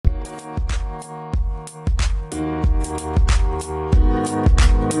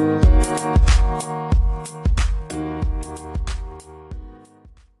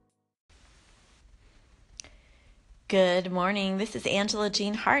Good morning. This is Angela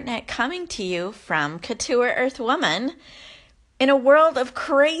Jean Hartnett coming to you from Couture Earth Woman. In a world of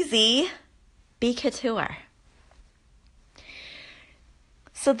crazy, be couture.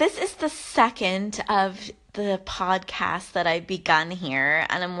 So this is the second of the podcast that I've begun here,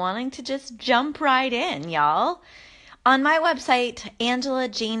 and I'm wanting to just jump right in, y'all. On my website,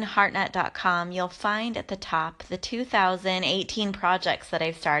 angelajeanhartnett.com, you'll find at the top the 2018 projects that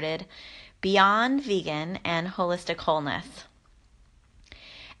I've started beyond vegan and holistic wholeness.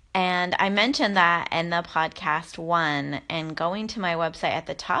 And I mentioned that in the podcast 1, and going to my website at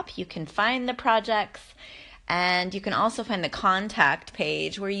the top, you can find the projects, and you can also find the contact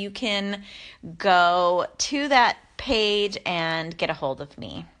page where you can go to that page and get a hold of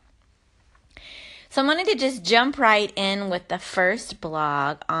me. So I'm wanting to just jump right in with the first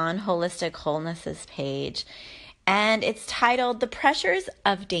blog on Holistic Wholeness's page. And it's titled The Pressures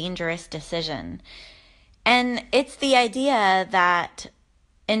of Dangerous Decision. And it's the idea that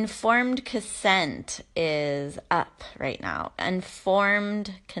informed consent is up right now.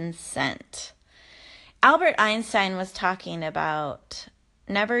 Informed consent. Albert Einstein was talking about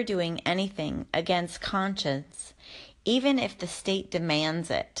never doing anything against conscience, even if the state demands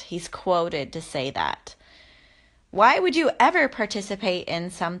it. He's quoted to say that. Why would you ever participate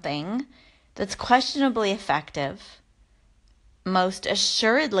in something that's questionably effective, most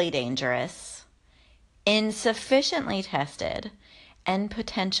assuredly dangerous, insufficiently tested, and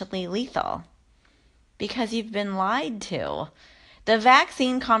potentially lethal? Because you've been lied to. The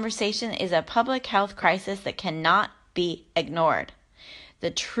vaccine conversation is a public health crisis that cannot be ignored.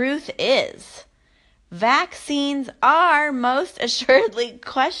 The truth is, vaccines are most assuredly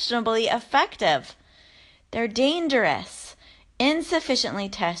questionably effective. They're dangerous, insufficiently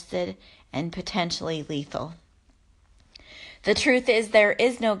tested, and potentially lethal. The truth is, there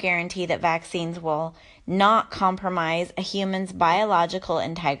is no guarantee that vaccines will not compromise a human's biological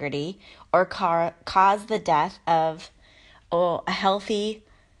integrity or cause the death of a healthy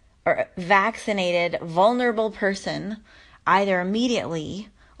or vaccinated vulnerable person, either immediately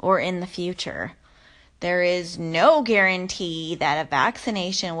or in the future. There is no guarantee that a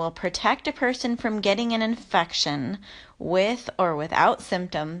vaccination will protect a person from getting an infection with or without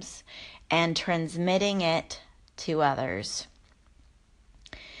symptoms and transmitting it to others.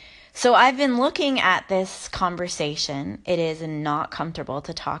 So I've been looking at this conversation. It is not comfortable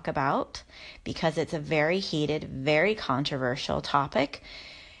to talk about because it's a very heated, very controversial topic.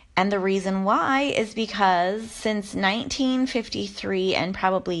 And the reason why is because since 1953 and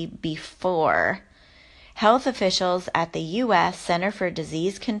probably before, health officials at the U.S. Center for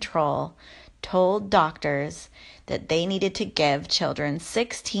Disease Control told doctors that they needed to give children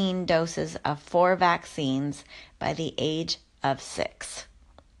 16 doses of 4 vaccines by the age of 6.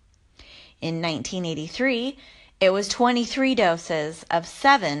 In 1983, it was 23 doses of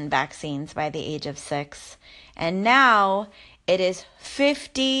 7 vaccines by the age of 6. And now it is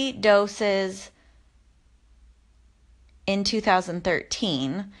 50 doses in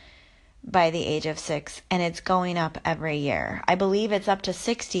 2013 by the age of 6, and it's going up every year. I believe it's up to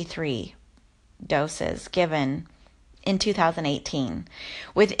 63 doses given in 2018,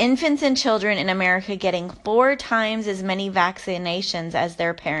 with infants and children in America getting 4 times as many vaccinations as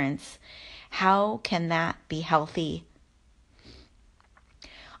their parents. How can that be healthy?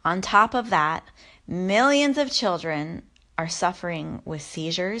 On top of that, millions of children are suffering with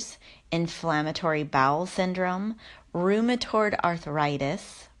seizures, inflammatory bowel syndrome, rheumatoid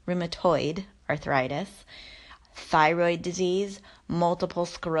arthritis, thyroid disease, multiple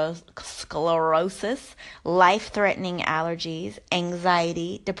sclerosis, life-threatening allergies,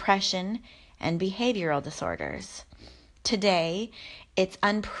 anxiety, depression, and behavioral disorders. Today, it's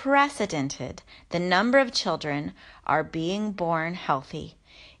unprecedented. The number of children are being born healthy,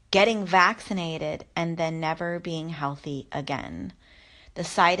 getting vaccinated, and then never being healthy again. The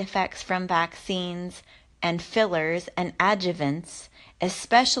side effects from vaccines and fillers and adjuvants,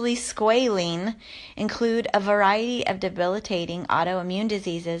 especially squalene, include a variety of debilitating autoimmune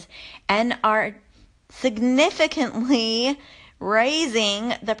diseases and are significantly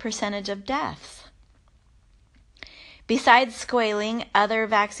raising the percentage of deaths. Besides squalene, other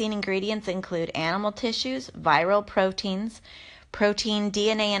vaccine ingredients include animal tissues, viral proteins, protein,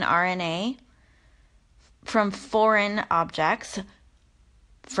 DNA, and RNA from foreign objects,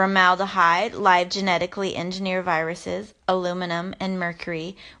 formaldehyde, live genetically engineered viruses, aluminum, and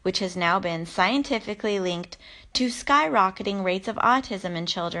mercury, which has now been scientifically linked to skyrocketing rates of autism in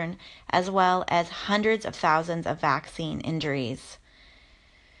children, as well as hundreds of thousands of vaccine injuries.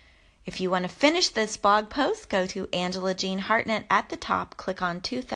 If you want to finish this blog post, go to Angela Jean Hartnett at the top, click on 2000.